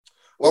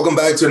Welcome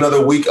back to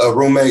another week of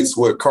Roommates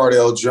with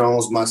Cardell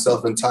Jones,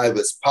 myself, and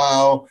Tyvis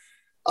Powell.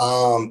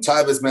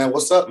 Tyvis, man,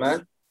 what's up,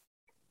 man?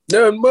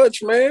 Nothing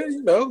much, man.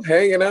 You know,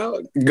 hanging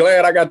out.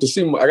 Glad I got to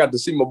see my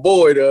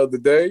boy the other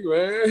day,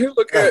 man.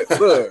 Look,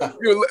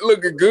 you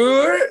looking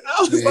good.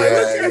 I was like,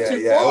 look at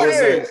you,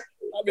 boy. I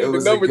need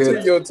the number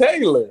to your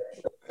Taylor.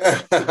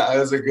 It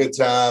was a good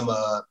time.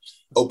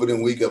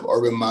 Opening week of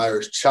Urban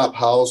Meyer's Chop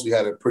House. We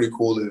had a pretty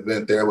cool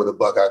event there where the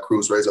Buckeye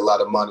Cruise raised a lot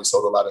of money,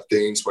 sold a lot of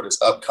things for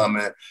this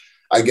upcoming,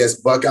 I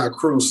guess, Buckeye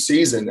Cruise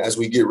season as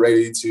we get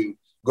ready to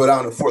go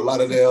down to Fort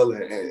Lauderdale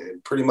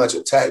and pretty much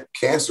attack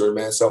cancer,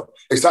 man. So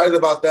excited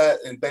about that.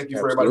 And thank you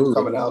for everybody for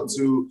coming out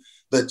to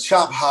the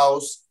Chop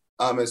House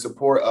in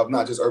support of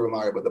not just Urban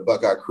Meyer, but the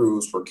Buckeye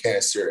Cruise for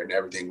cancer and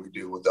everything we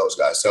do with those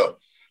guys. So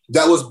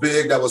that was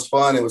big. That was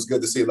fun. It was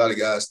good to see a lot of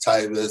guys,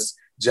 Tyvis,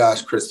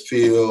 Josh, Chris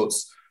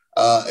Fields,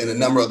 and a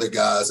number of other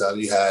guys.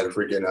 You had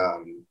freaking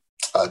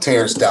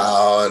Terrence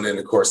Dow and then,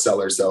 of course,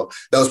 Sellers. So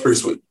that was pretty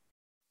sweet.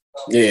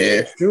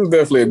 Yeah, it was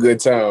definitely a good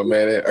time,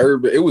 man.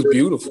 It was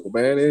beautiful,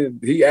 man.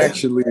 He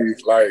actually,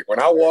 like,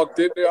 when I walked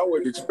in there, I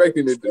wasn't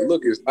expecting it to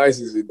look as nice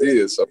as it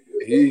did. So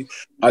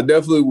I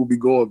definitely will be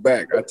going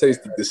back. I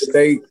tasted the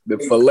steak. The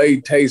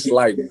filet tastes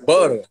like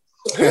butter.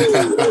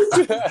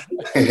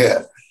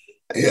 Yeah,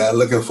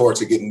 looking forward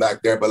to getting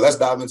back there. But let's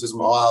dive into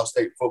some Ohio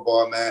State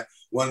football, man.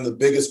 One of the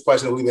biggest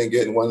questions we've been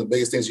getting, one of the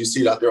biggest things you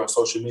see out there on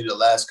social media the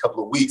last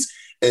couple of weeks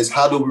is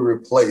how do we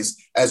replace,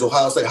 as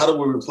Ohio State, how do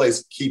we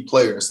replace key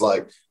players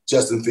like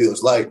Justin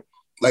Fields, like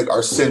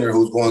our center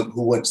who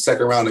went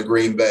second round to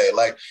Green Bay,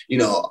 like, you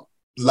know,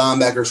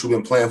 linebackers who've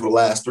been playing for the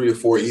last 3 or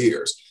 4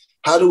 years.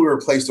 How do we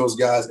replace those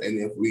guys? And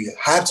if we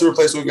have to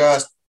replace those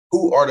guys,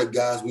 who are the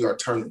guys we are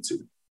turning to?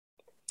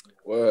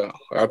 Well,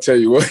 I'll tell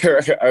you what.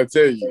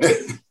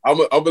 I'm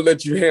gonna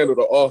let you handle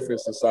the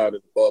offensive side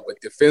of the ball,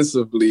 but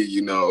defensively,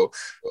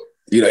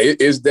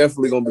 it's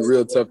definitely gonna be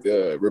real tough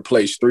to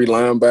replace 3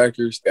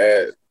 linebackers.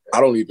 That I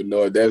don't even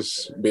know if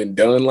that's been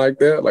done like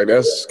that. Like,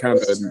 that's kind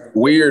of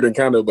weird and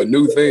kind of a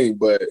new thing,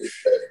 but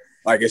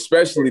like,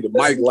 especially the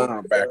Mike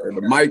linebacker,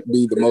 the Mike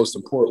be the most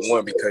important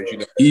one because,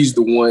 he's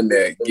the one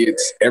that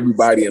gets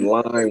everybody in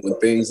line when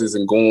things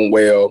isn't going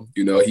well.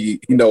 He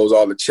knows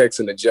all the checks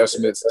and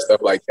adjustments and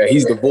stuff like that.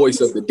 He's the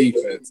voice of the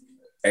defense.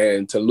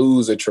 And to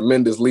lose a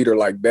tremendous leader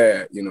like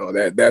that,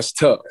 that's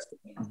tough.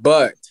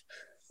 But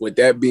with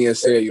that being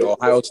said,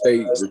 Ohio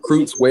State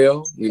recruits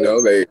well.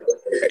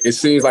 It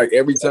seems like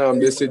every time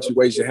this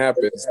situation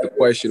happens, the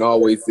question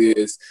always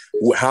is,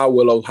 how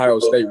will Ohio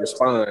State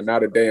respond now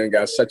that they ain't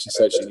got such and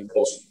such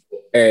anymore?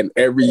 And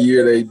every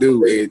year they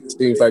do, it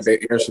seems like they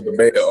answer the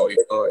bell.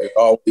 It's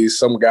always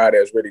some guy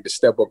that's ready to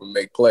step up and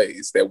make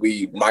plays that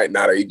we might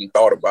not have even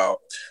thought about.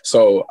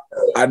 So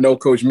I know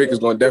Coach Mick is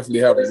going to definitely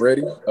have them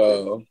ready.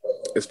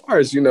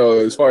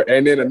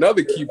 And then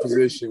another key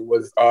position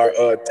was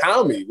our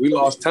Tommy. We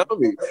lost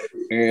Tommy.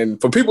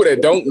 And for people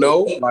that don't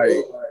know, like,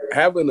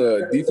 having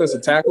a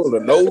defensive tackle, a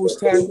nose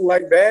tackle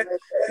like that,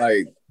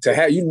 like,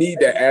 you need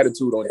that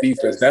attitude on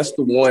defense. That's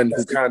the one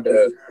who kind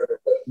of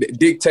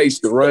dictates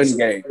the run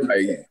game.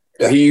 Like,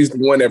 he's the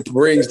one that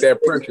brings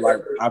that pressure.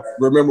 Like, I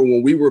remember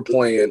when we were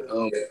playing,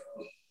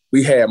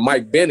 we had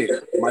Mike Bennett.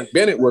 Mike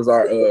Bennett was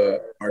our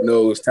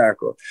nose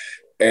tackle.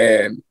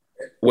 And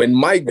when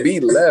Mike B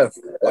left,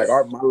 like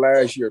my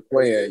last year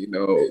playing,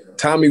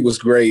 Tommy was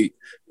great,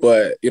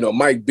 but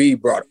Mike B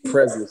brought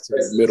presence to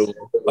the middle,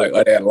 like,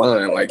 of that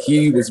line. Like,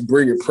 he was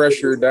bringing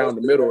pressure down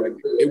the middle, and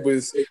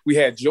we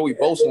had Joey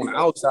Bosa on the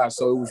outside,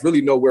 so it was really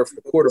nowhere for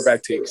the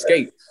quarterback to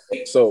escape.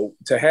 So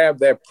to have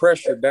that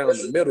pressure down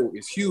the middle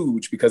is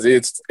huge because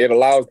it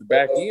allows the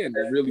back end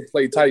to really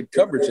play tight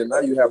coverage, and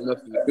now you have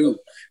nothing to do.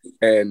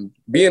 And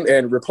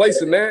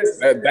replacing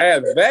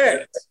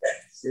that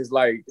is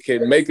like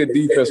can make a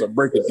defense or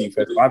break a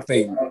defense. I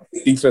think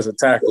defensive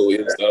tackle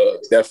is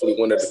definitely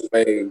one of the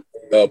main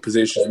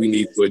positions we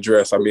need to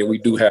address. I mean, we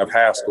do have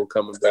Haskell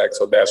coming back,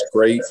 so that's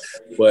great.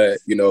 But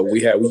we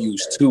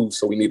use 2,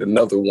 so we need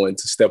another one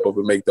to step up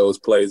and make those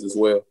plays as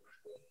well.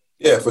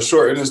 Yeah, for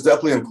sure. And it's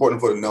definitely important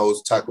for the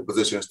nose tackle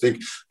positions.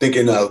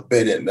 Thinking of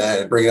Bennett,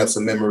 man, bringing up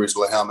some memories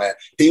with him, man.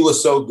 He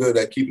was so good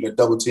at keeping the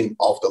double team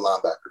off the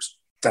linebackers.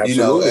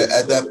 Absolutely.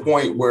 At that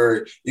point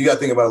where you got to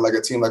think about it like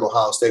a team like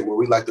Ohio State, where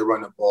we like to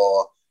run the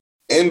ball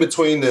in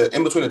between the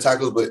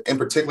tackles, but in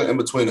particular in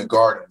between the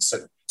guard and the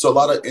center. So a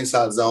lot of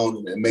inside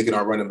zone and making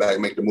our running back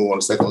make the move on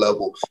the second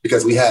level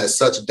because we had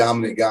such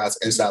dominant guys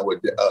inside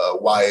with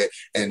Wyatt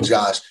and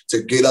Josh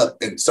to get up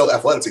and so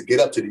athletic to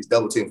get up to these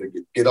double teams and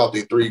get off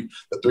the three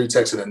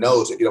techs in the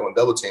nose and get up on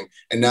double team.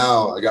 And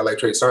now a guy like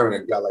Trey Sermon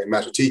and a guy like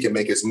Master T can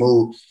make his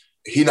move.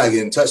 He's not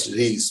getting touched.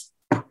 He's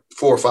 4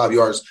 or 5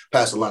 yards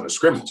past the line of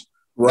scrimmage.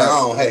 Right.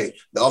 Now, hey,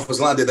 the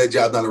offensive line did their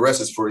job. Now the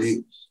rest is for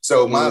you.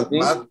 So my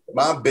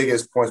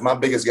biggest points, my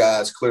biggest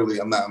guys,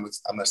 clearly I'm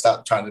gonna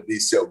stop trying to be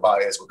so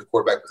biased with the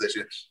quarterback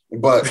position.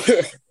 But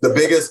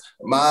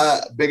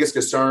my biggest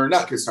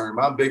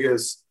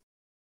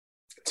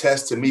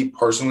test to me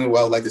personally, what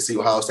I would like to see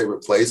Ohio State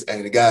replace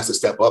and the guys to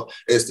step up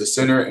is the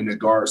center and the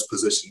guards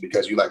position,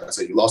 because like I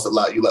said, you lost a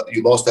lot. You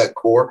lost that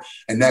core,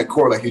 and that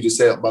core, like you just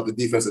said about the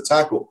defensive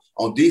tackle,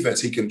 on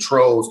defense, he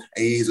controls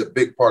and he's a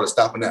big part of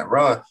stopping that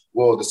run.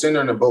 Well, the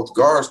center and both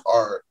guards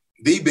are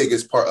the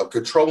biggest part of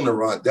controlling the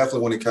run,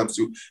 definitely when it comes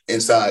to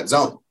inside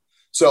zone.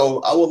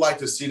 So I would like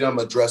to see them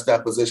address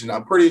that position.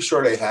 I'm pretty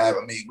sure they have.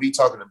 I mean, we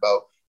talking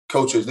about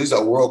coaches. These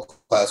are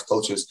world-class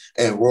coaches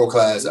and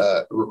world-class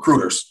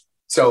recruiters.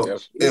 So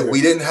if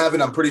we didn't have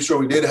it, I'm pretty sure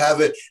we did have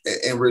it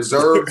in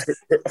reserve.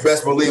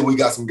 Best believe we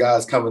got some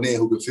guys coming in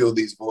who can fill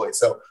these voids.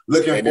 So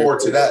looking forward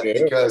to that,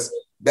 because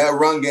that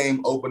run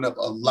game opened up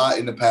a lot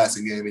in the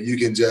passing game. And you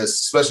can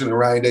just, especially in the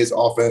Ryan Day's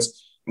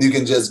offense, you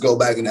can just go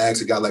back and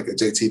ask a guy like a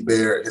JT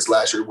Barrett, his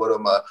last year with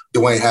him,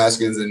 Dwayne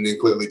Haskins, and then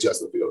clearly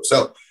Justin Fields.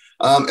 So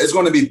it's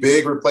going to be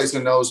big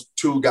replacing those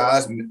two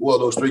guys. Well,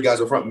 those three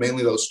guys up front,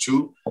 mainly those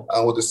two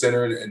with the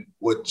center and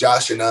with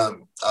Josh and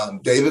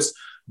Davis.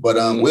 But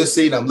we'll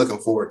see. And I'm looking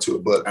forward to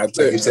it. But like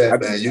you said,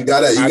 man, you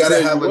gotta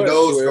have a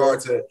nose guard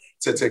to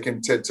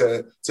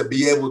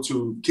be able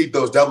to keep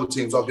those double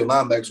teams off your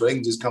linebackers, so they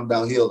can just come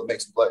downhill and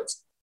make some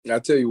plays. I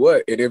tell you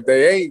what, and if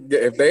they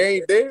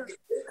ain't there,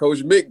 Coach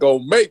Mick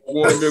gonna make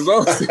one of his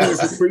own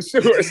season for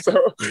sure.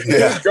 So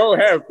it's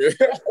gonna happen.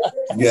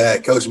 Yeah,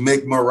 Coach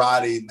Mick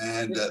Marotti,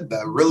 man,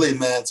 that really,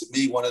 man, to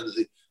me, one of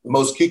the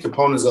most key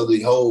components of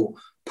the whole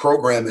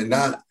program, and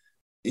not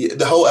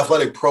the whole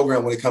athletic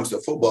program when it comes to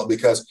football,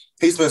 because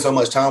he spends so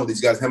much time with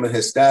these guys, him and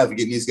his staff, and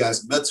getting these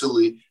guys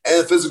mentally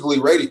and physically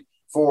ready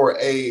for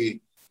a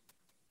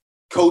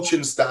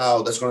coaching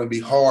style that's going to be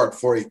hard,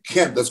 for a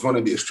camp that's going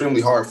to be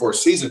extremely hard, for a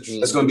season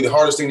that's going to be the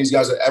hardest thing these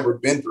guys have ever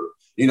been through.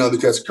 You know,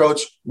 because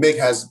Coach Mick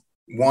has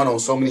won on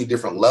so many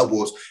different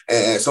levels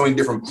and so many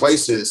different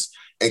places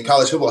in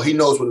college football. He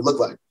knows what it looked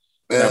like.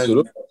 And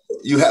absolutely,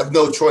 you have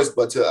no choice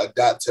but to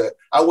adapt to,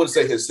 I wouldn't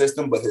say his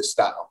system, but his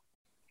style.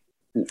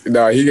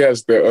 No, he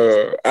has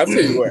to. I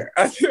tell you what.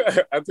 I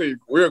tell you,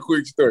 real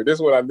quick story. This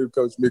is what I knew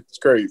Coach Mick was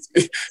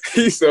crazy.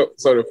 So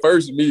the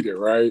first meeting,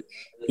 right?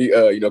 He,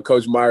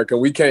 Coach Meyer, because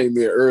we came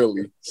there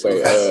early,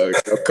 so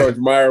Coach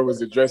Meyer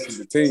was addressing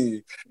the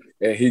team,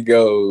 and he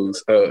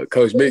goes,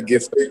 Coach Mick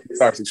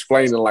starts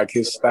explaining like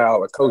his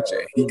style of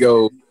coaching.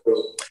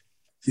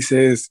 He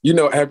says,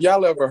 have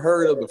y'all ever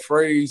heard of the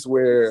phrase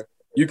where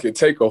you can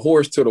take a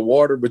horse to the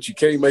water, but you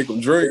can't make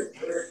them drink?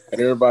 And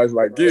everybody's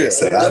like, yeah.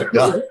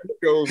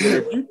 He goes,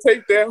 if you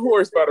take that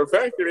horse by the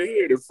back of the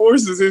head and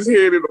forces his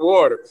head in the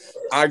water,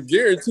 I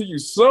guarantee you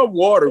some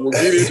water will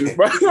get in his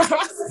mouth.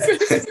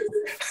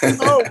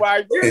 Oh,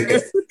 my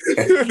goodness.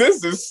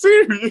 This is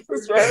serious,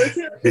 right?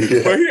 Yeah.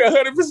 But he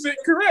 100%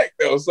 correct,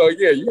 though. So,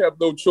 yeah, you have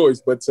no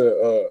choice but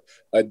to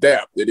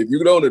adapt. And if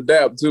you don't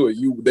adapt to it,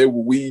 they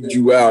will weed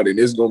you out, and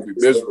it's going to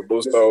be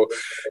miserable. So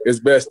it's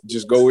best to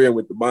just go in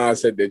with the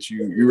mindset that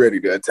you're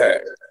ready to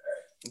attack.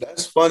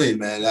 That's funny,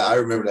 man. I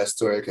remember that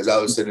story because we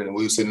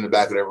were sitting in the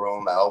back of the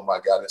room. Like, oh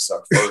my God, it's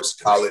our first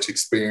college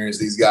experience.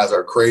 These guys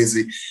are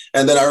crazy.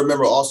 And then I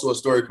remember also a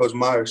story Coach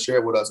Meyer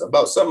shared with us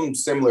about something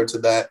similar to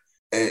that,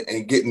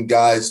 and getting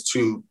guys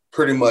to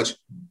pretty much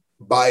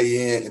buy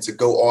in and to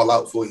go all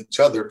out for each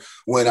other.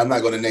 When I'm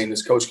not going to name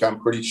this coach, I'm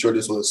pretty sure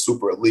this was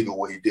super illegal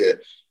what he did.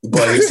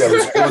 But he said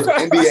it was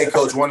an NBA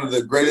coach, one of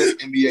the greatest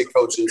NBA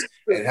coaches,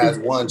 and has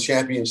won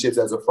championships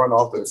as a front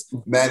office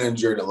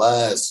manager the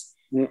last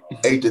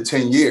 8 to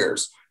 10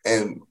 years.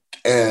 And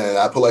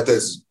I put like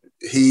this,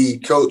 he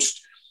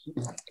was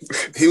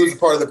a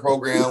part of the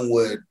program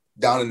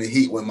down in the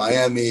Heat when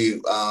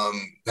Miami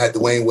had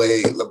Dwayne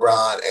Wade,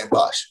 LeBron, and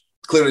Bosh.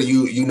 Clearly,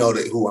 you know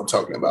who I'm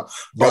talking about.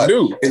 But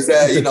it's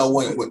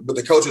that, but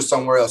the coach is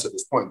somewhere else at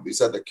this point. He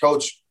said the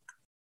coach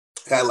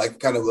had like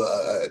kind of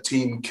a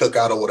team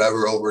cookout or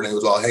whatever over, and they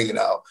was all hanging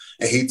out.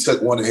 And he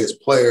took one of his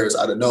players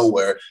out of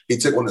nowhere. He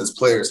took one of his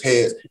players'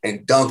 heads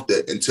and dunked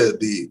it into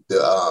the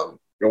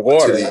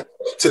water,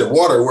 to the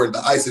water where the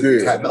ice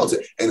had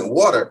melted in the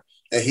water.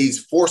 And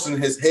he's forcing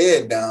his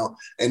head down,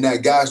 and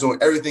that guy's doing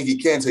everything he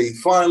can to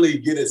finally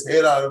get his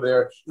head out of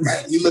there.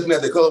 He's looking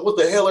at the coach, what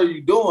the hell are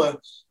you doing?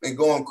 And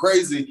going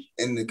crazy.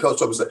 And the coach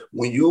said,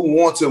 when you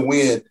want to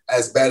win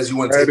as bad as you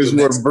want to take the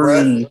next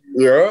breath,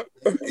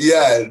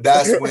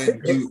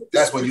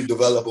 that's when you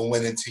develop a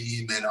winning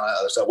team and all that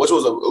other stuff. Which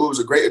was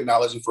a great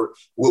analogy for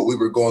what we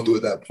were going through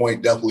at that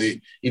point.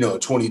 Definitely,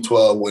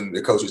 2012 when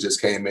the coaches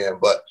just came in,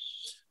 but.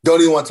 Don't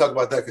even want to talk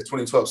about that because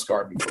 2012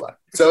 scarred me for life.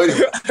 So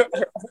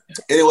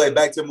anyway,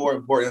 back to more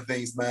important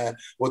things, man,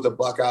 with the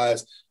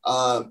Buckeyes.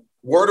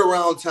 Word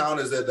around town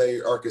is that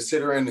they are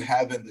considering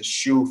having the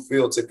shoe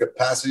filled to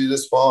capacity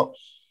this fall.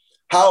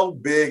 How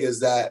big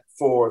is that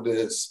for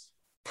this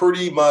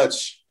pretty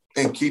much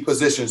in key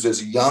positions,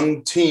 this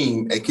young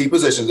team in key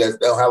positions that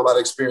don't have a lot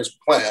of experience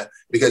playing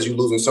because you're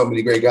losing so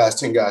many great guys,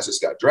 10 guys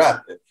just got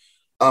drafted.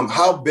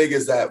 How big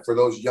is that for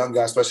those young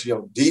guys, especially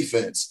on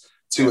defense,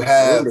 to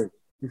have –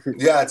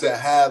 to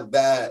have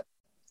that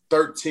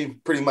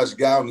 13 pretty much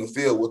guy on the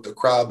field with the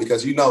crowd,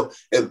 because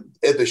if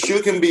the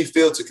shoe can be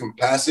filled to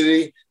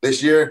capacity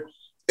this year,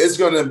 it's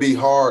going to be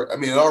hard. I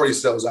mean, it already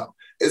sells out.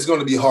 it's going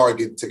to be hard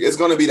getting tickets. It's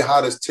going to be the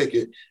hottest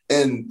ticket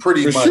in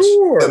pretty much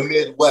the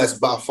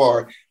Midwest by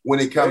far when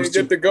it comes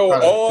to get to go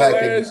all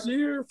last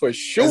year for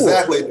sure.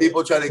 Exactly.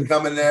 People try to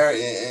come in there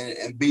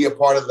and be a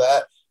part of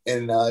that.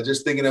 And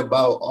just thinking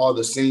about all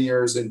the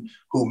seniors and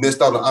who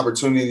missed out on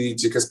opportunity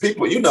to, because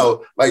people,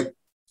 like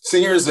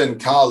seniors in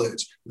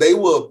college, they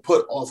will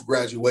put off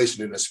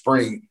graduation in the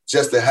spring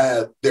just to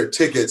have their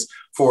tickets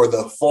for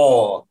the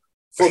fall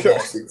football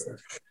season.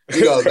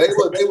 They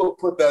will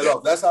put that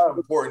off. That's how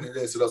important it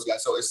is to those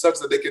guys. So it sucks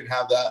that they can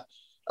have that.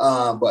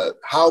 But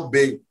how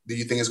big do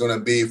you think it's going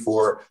to be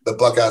for the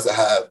Buckeyes to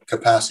have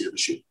capacity to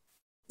shoot?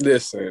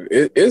 Listen,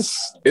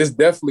 it's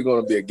definitely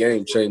going to be a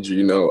game changer.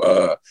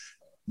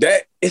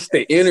 That it's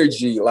the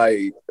energy,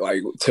 like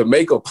to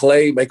make a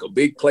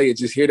big play, and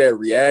just hear that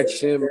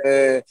reaction,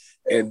 man.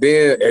 And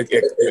then,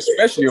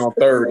 especially on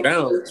third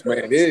downs,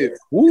 man,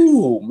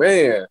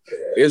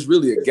 it's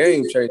really a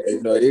game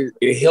changer.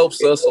 It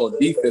helps us on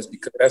defense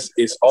because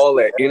it's all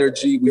that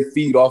energy. We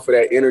feed off of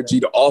that energy.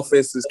 The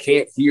offenses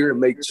can't hear and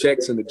make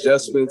checks and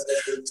adjustments.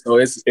 So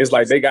it's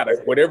like they got to,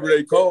 whatever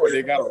they call it,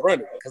 they got to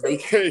run it because they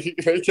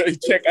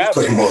can't check out.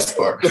 For the most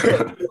part.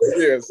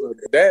 Yeah, so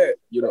that,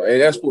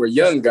 and that's for a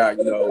young guy,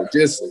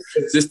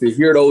 just to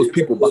hear those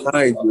people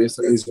behind you,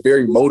 it's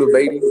very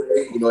motivating.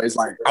 It's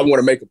like, I want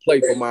to make a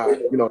play for my,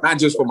 not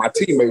just for my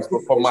teammates,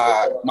 but for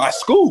my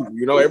school.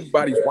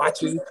 Everybody's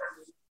watching.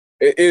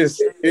 It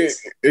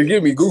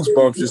gives me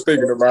goosebumps just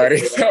thinking about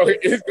it. So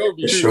it's gonna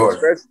be huge,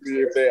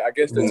 especially if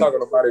they're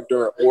talking about it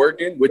during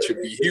Oregon, which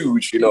would be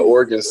huge.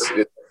 Oregon's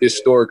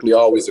historically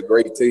always a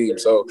great team.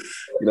 So,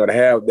 to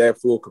have that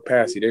full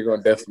capacity, they're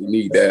gonna definitely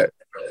need that.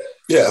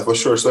 Yeah, for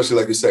sure. Especially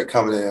like you said,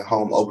 coming in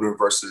home opener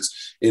versus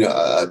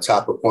a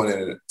top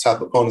opponent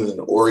in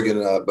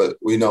Oregon. But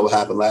we know what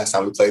happened last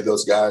time we played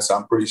those guys, so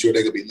I'm pretty sure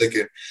they could be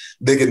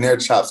licking their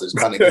chops and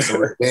trying to get some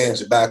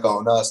revenge back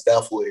on us.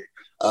 Definitely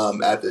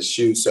at the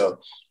shoe. So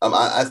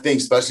I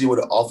think, especially with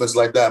an offense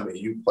like that,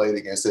 you played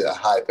against a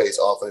high-paced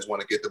offense,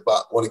 want to get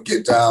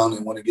down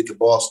and want to get the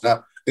ball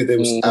snapped. I think they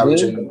was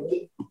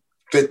averaging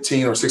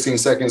 15 or 16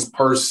 seconds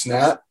per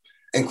snap,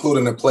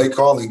 including the play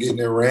call and getting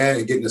it ran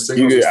and getting the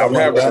signals. Yeah, I'm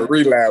having a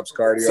relapse,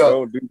 Cardio.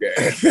 So, don't do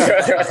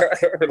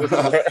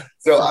that.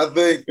 So I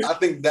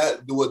think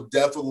that would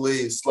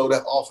definitely slow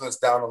that offense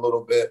down a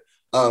little bit.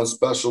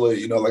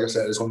 Especially, like I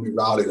said, it's going to be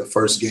rowdy the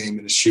first game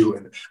in the shoe.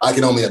 And I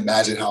can only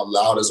imagine how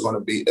loud it's going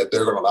to be if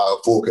they're going to allow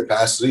full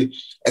capacity.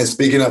 And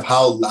speaking of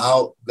how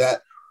loud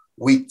that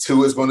week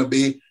 2 is going to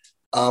be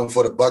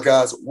for the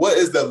Buckeyes, what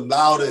is the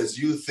loudest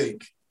you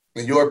think,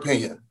 in your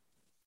opinion?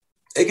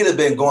 It could have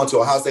been going to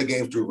Ohio State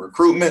games through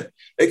recruitment.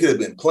 It could have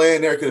been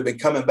playing there. It could have been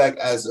coming back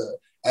as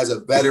a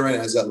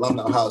veteran, as an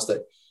alumni of Ohio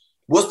State.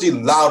 What's the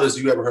loudest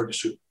you ever heard the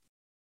shoe?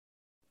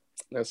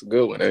 That's a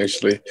good one,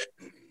 actually.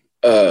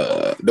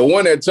 The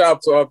one that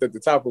chops off at the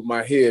top of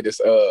my head is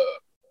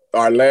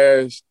our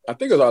last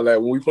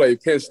when we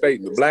played Penn State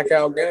in the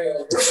blackout game.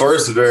 The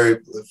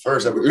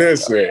first ever.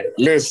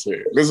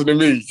 Listen to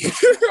me.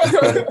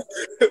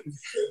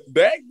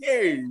 That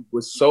game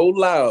was so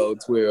loud,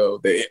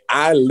 12, that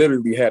I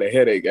literally had a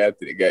headache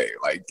after the game.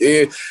 I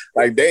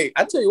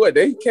tell you what,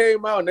 they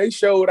came out and they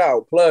showed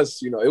out.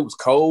 Plus, it was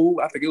cold.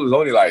 I think it was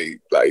only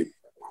like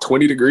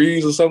 20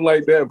 degrees or something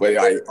like that, but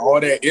all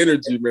that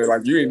energy,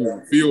 man, you didn't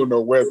even feel no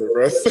weather,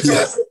 bro. For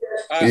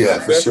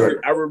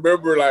sure. I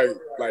remember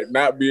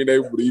not being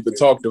able to even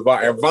talk to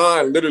Vaughn, and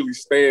Vaughn literally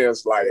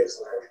stands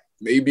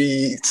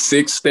maybe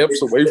 6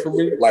 steps away from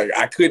me.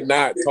 I could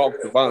not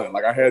talk to Vaughn.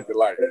 I had to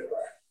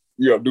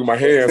do my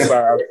hand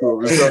signs to him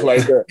and stuff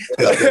like that.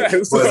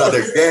 Was out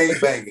there gang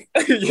banging.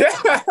 Yeah.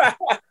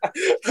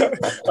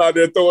 Out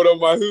there throwing on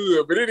my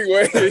hood. But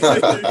anyway.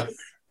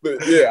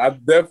 But yeah, I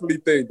definitely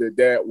think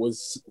that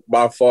was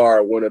by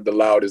far one of the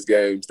loudest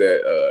games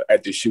that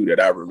at the shoe that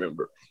I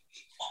remember.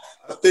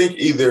 I think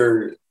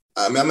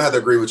I'm gonna have to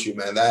agree with you,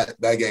 man.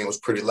 That game was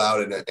pretty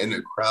loud in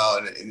the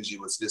crowd, and the energy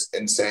was just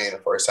insane. The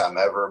first time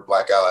ever,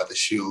 blackout at the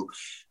shoe,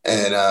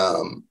 and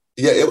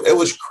it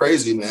was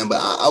crazy, man.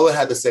 But I would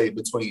have to say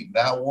between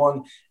that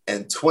one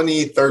and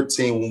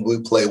 2013 when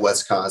we played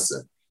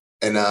Wisconsin,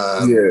 and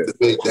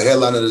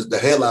the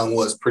headline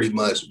was pretty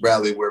much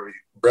Bradley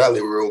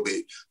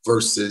Roby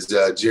versus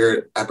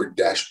Jared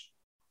Abracadabra.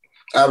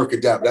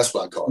 That's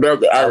what I call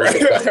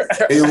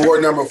it. He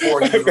wore number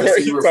 4. He was a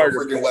receiver from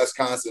freaking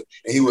Wisconsin,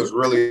 and he was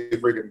really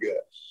freaking good.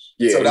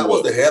 Yeah, so that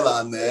was the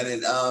headline, man.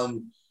 And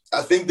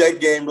I think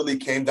that game really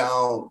came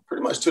down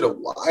pretty much to the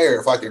wire,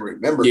 if I can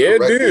remember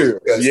correctly.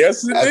 It did.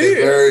 Yes, it did. At the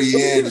very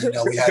end,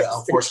 we had an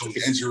unfortunate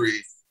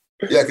injury.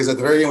 Yeah, because at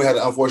the very end, we had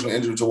an unfortunate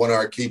injury to one of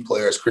our key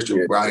players,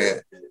 Christian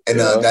Bryant. And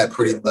that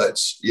pretty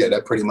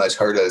much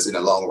hurt us in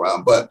the long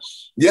run. But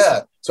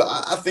yeah, so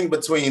I think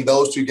between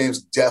those 2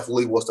 games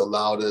definitely was the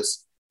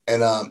loudest.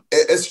 And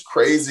it's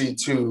crazy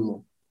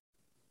to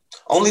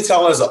only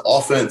tell as an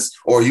offense,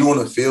 or you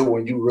want to feel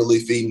when you really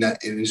feeding that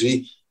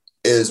energy,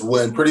 is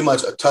when pretty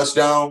much a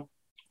touchdown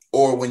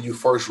or when you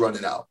first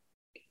running out.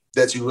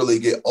 that you really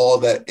get all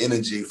that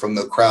energy from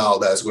the crowd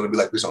that's going to be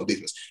like this on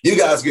defense. You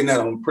guys getting that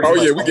on pretty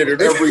much we get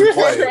it every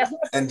play,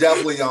 and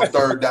definitely on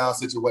third down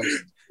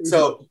situations.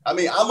 So, I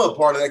mean, I'm a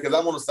part of that because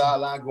I'm on the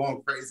sideline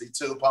going crazy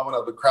too, pumping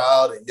up the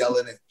crowd and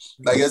yelling. And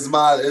like it's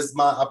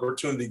my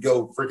opportunity to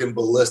go freaking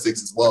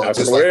ballistics as well,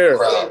 just like the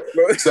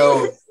crowd.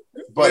 So,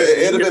 but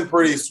it'd have been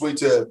pretty sweet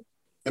to.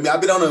 I mean,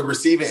 I've been on the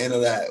receiving end of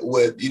that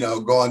with,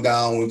 going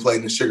down when we played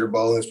in the Sugar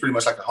Bowl. It's pretty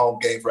much like a home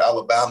game for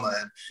Alabama.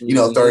 And,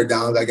 third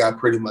down, I got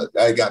pretty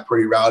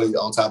rowdy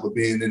on top of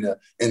being in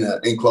an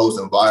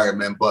enclosed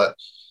environment. But,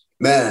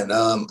 man,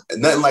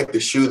 nothing like the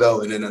shoe,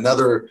 though. And then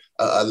another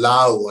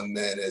loud one,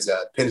 man, is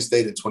Penn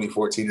State in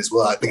 2014 as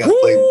well. I think I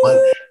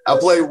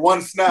played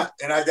one snap,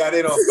 and I got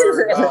in on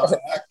third down.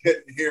 I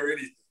couldn't hear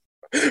anything.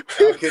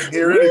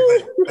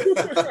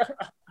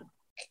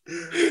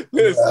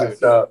 Listen,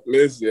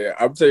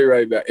 I'm telling you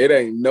right now, it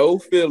ain't no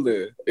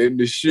feeling in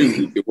the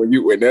shoe when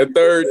that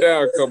third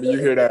down comes, you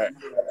hear that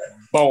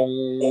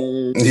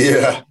boom.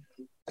 Yeah.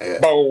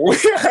 Boom.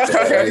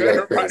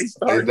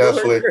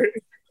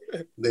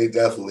 They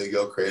definitely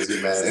go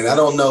crazy, man. And I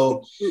don't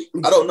know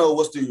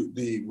what's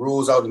the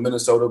rules out in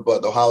Minnesota,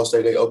 but Ohio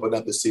State, they opened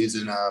up the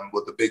season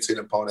with the Big Ten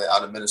opponent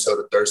out of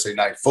Minnesota Thursday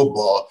Night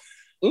Football.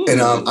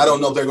 And I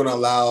don't know if they're going to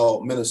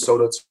allow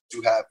Minnesota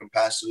to have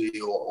capacity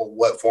or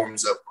what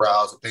forms of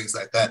crowds and things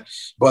like that.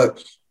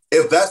 But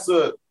if that's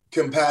the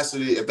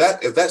capacity, if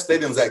that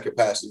stadium's at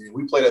capacity, and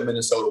we played at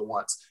Minnesota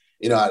once,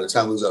 at the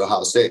time we was at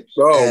Ohio State.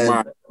 Oh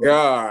my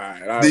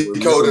God! The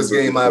coldest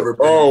game I ever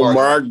played. Oh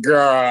my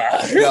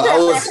God!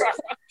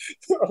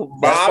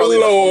 My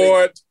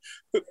Lord,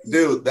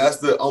 dude, that's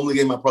the only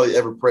game I probably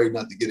ever prayed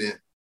not to get in.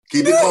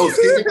 Keep it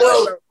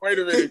close. Wait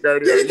a minute,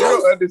 Gertie. You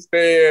don't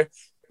understand.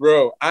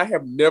 Bro, I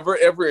have never,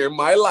 ever in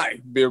my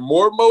life been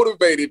more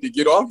motivated to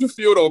get off the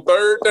field on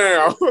third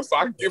down so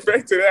I can get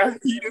back to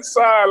that heated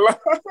sideline.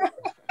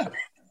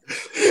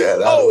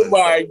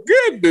 My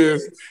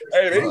goodness.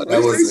 Hey,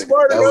 they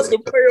smart enough to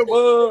play them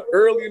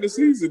early in the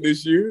season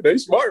this year. They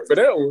smart for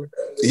that one.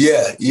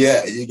 Yeah.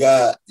 You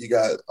got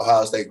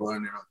Ohio State going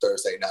in there on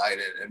Thursday night,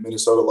 and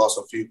Minnesota lost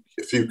a few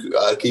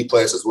key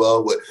players as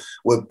well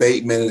with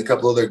Bateman and a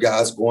couple other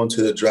guys going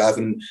to the draft,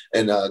 and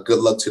good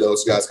luck to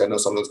those guys. I know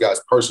some of those guys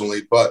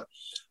personally, but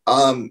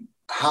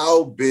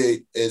how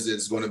big is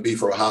it going to be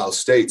for Ohio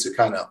State to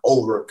kind of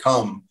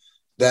overcome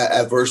that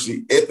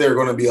adversity if they're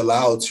going to be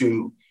allowed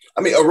to? I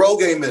mean, a road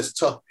game is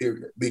tough,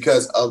 period,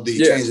 because of the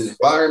change in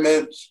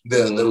environment,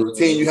 the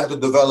routine you have to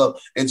develop,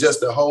 and just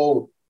the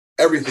whole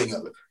everything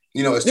of it.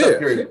 It's tough,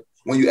 period.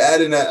 When you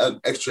add in that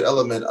extra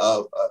element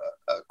of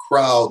a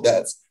crowd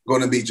that's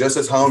going to be just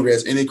as hungry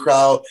as any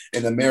crowd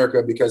in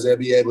America, because they'll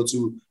be able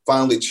to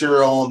finally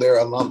cheer on their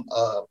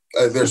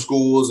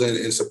schools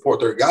and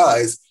support their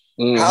guys.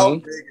 How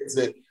big is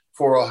it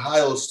for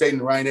Ohio State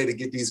and Ryan Day to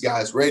get these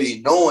guys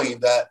ready, knowing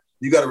that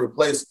you got to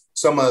replace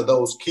some of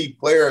those key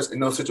players in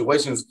those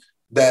situations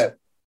that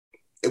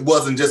it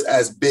wasn't just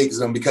as big as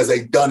them because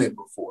they've done it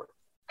before?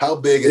 How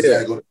big is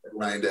that going to be,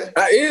 Ryan Day?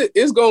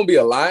 It's going to be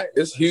a lot.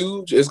 It's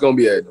huge. It's going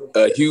to be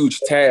a huge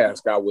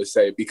task, I would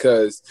say,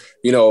 because,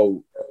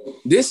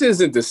 this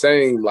isn't the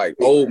same like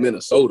old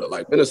Minnesota.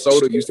 Like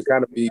Minnesota used to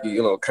kind of be,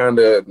 kind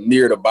of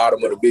near the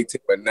bottom of the Big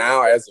Ten. But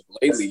now, as of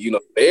lately,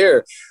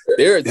 they're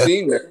a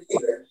team that's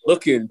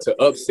looking to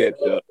upset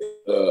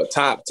the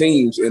top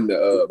teams in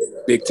the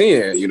Big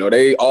Ten.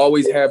 They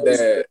always have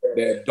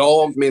that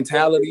dog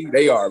mentality.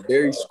 They are a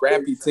very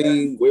scrappy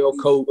team, well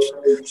coached.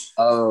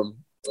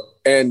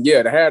 And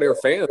to have their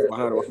fans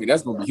behind them, I mean,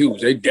 that's gonna be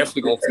huge. They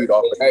definitely gonna feed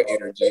off of that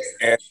energy.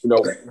 And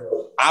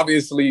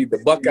obviously the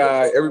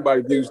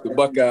everybody views the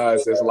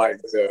Buckeyes as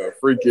like the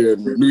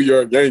freaking New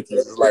York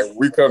Yankees. It's like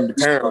we come to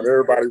town,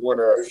 everybody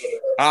wanna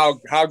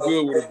how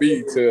good would it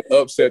be to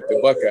upset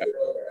the Buckeyes,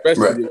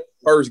 especially the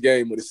first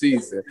game of the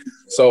season.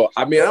 So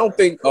I mean, I don't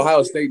think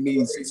Ohio State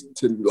needs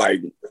to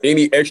like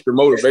any extra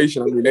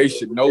motivation. I mean, they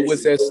should know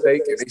what's at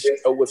stake and they should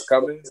know what's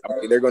coming. I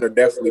mean, they're gonna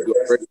definitely do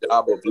a great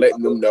job of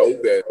letting them know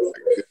that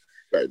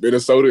like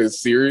Minnesota is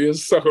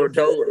serious, so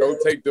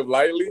don't take them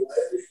lightly.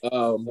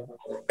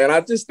 And I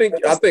think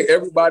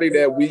everybody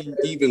that we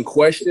even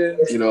question,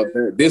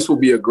 this will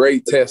be a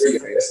great test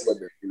game for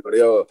them.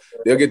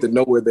 They'll get to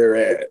know where they're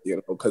at,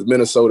 because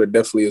Minnesota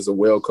definitely is a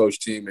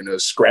well-coached team and a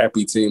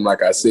scrappy team,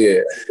 like I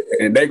said,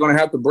 and they're gonna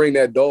have to bring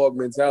that dog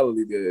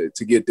mentality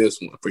to get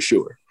this one for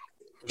sure.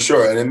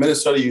 Sure, and in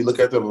Minnesota, you look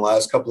at them the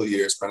last couple of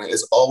years, Brandon,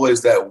 it's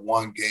always that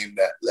one game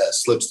that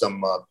slips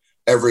them up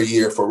every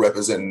year for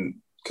representing.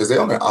 Because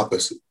they're on the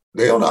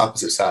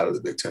opposite side of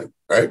the Big Ten,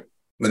 right?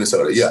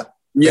 Minnesota, yeah.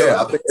 They're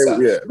on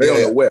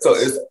the west. So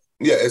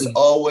it's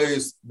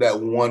always that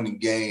one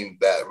game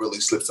that really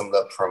slips them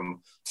up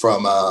from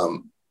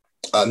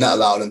not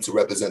allowing them to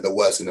represent the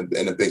West in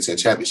the Big Ten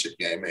championship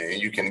game. And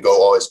you can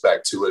go always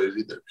back to it,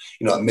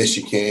 either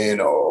Michigan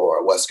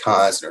or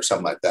Wisconsin or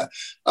something like that.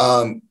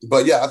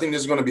 But I think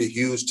this is going to be a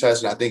huge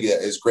test, and I think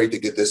it's great to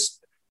get this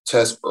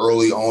test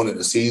early on in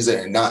the season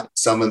and not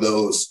some of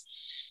those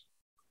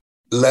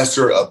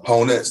lesser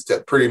opponents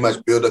to pretty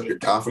much build up your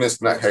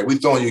confidence. Like, hey, we're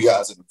throwing you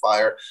guys in the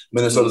fire.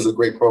 Minnesota's a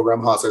great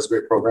program. Hofstad's a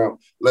great program.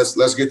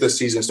 Let's get this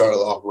season started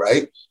off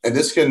right. And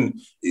this can,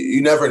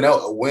 you never know,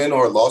 a win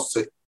or a loss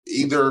to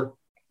either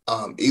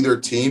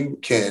team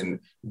can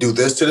do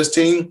this to this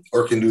team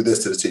or can do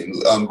this to this team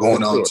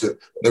going on to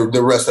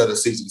the rest of the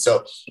season.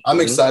 So I'm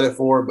excited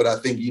for it, but I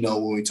think,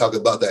 when we talk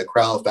about that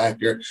crowd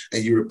factor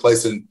and you're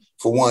replacing,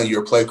 for one,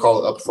 your play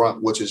call up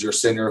front, which is your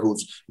center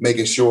who's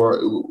making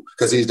sure,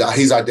 because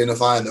he's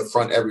identifying the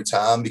front every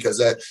time, because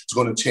that's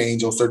going to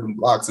change on certain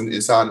blocks and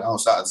inside and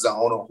outside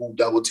zone, or who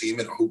double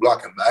teaming or who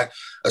blocking back,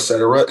 et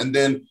cetera. And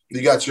then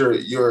you got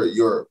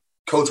your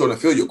coach on the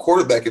field, your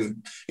quarterback,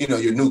 and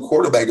your new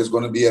quarterback is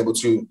going to be able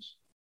to,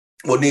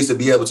 needs to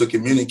be able to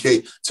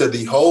communicate to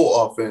the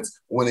whole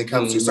offense when it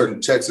comes to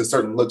certain checks and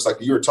certain looks, like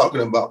you were talking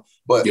about.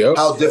 But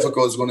how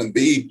difficult it's going to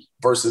be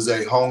versus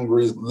a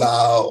hungry,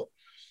 loud,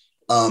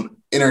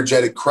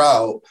 energetic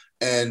crowd.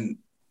 And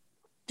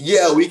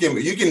you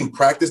can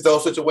practice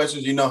those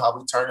situations. You know how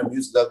we turn the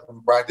music up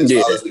in practice,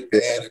 obviously,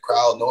 and the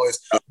crowd noise.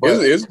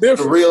 But it's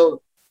different.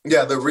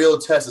 The real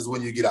test is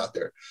when you get out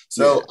there.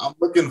 So I'm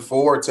looking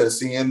forward to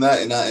seeing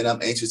that, and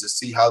I'm anxious to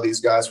see how these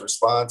guys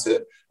respond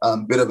to a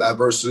bit of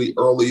adversity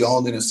early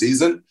on in the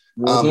season.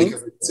 Because, like I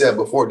said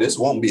before, this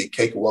won't be a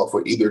cakewalk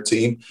for either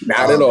team.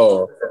 Not at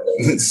all.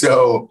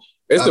 So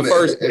it's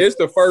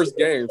the first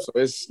game, so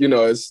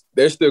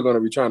they're still going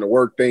to be trying to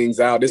work things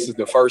out. This is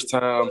the first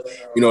time,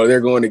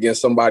 they're going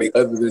against somebody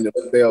other than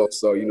themselves.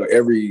 So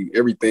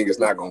everything is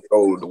not going to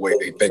go the way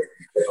they think.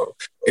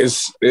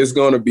 It's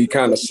going to be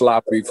kind of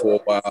sloppy for a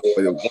while,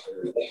 but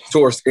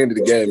towards the end of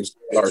the game,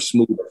 start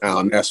smoothing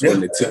down. That's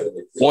when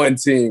one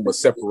team will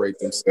separate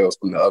themselves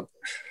from the other.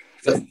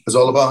 It's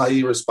all about how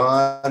you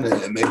respond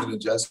and making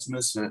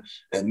adjustments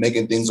and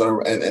making things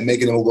and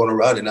making them go on a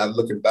run. And I'm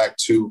looking back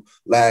to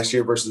last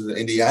year versus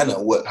Indiana,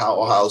 how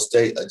Ohio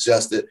State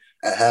adjusted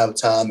at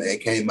halftime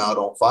and came out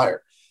on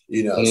fire.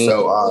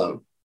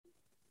 So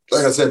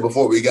like I said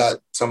before, we got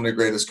some of the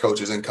greatest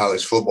coaches in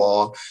college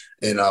football,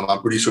 and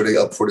I'm pretty sure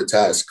they're up for the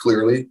task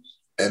clearly,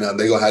 and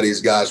they're gonna have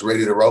these guys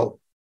ready to roll.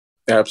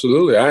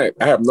 Absolutely. I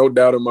have no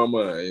doubt in my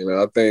mind.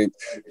 I think,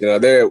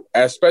 they're,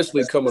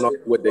 especially coming off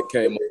what they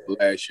came up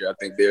last year, I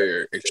think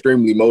they're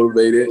extremely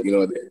motivated.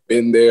 They've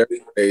been there.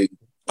 They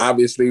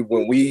obviously,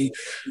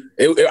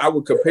 I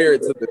would compare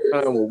it to the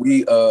time when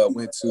we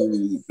went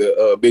to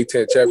the Big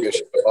Ten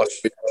championship at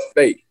Austin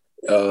State,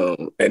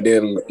 and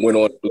then went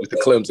on to lose to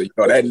Clemson.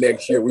 That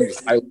next year we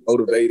was highly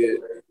motivated.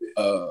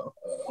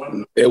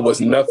 It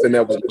was nothing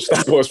that was going to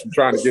stop us from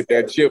trying to get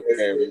that chip.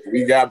 And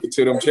we got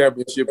to them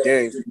championship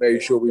games. We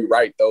made sure we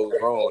right those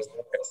wrongs.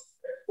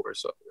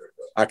 So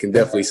I can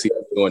definitely see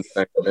them doing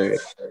the same thing.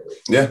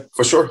 Yeah,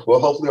 for sure. Well,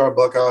 hopefully our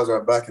Buckeyes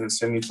are back in the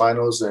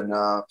semifinals and,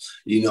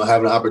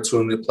 have an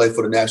opportunity to play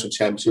for the national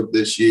championship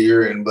this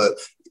year. But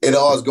it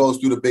always goes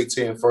through the Big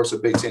Ten first, a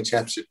Big Ten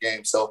championship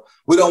game. So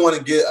we don't want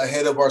to get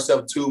ahead of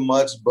ourselves too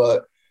much,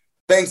 but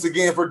thanks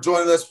again for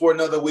joining us for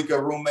another week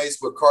of Roommates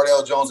with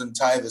Cardell Jones and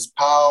Tyvis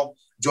Powell.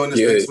 Join us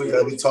next week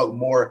as we talk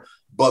more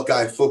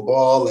Buckeye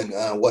football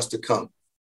and what's to come.